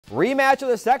Rematch of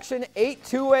the Section 8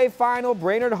 2A final.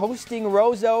 Brainerd hosting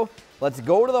Roseau. Let's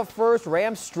go to the first.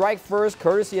 Rams strike first,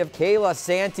 courtesy of Kayla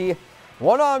Santee.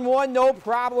 One-on-one, no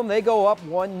problem. They go up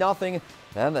 1-0.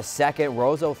 Then the second,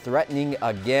 Roseau threatening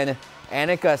again.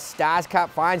 Annika Staskop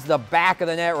finds the back of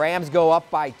the net. Rams go up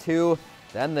by 2.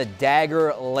 Then the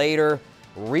dagger later.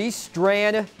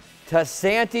 Restrand to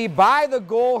Santee by the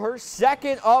goal, her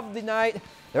second of the night.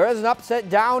 There is an upset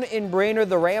down in Brainerd.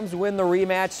 The Rams win the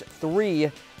rematch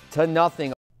 3-0.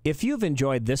 If you've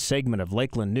enjoyed this segment of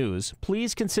Lakeland News,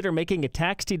 please consider making a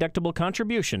tax-deductible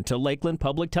contribution to Lakeland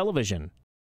Public Television.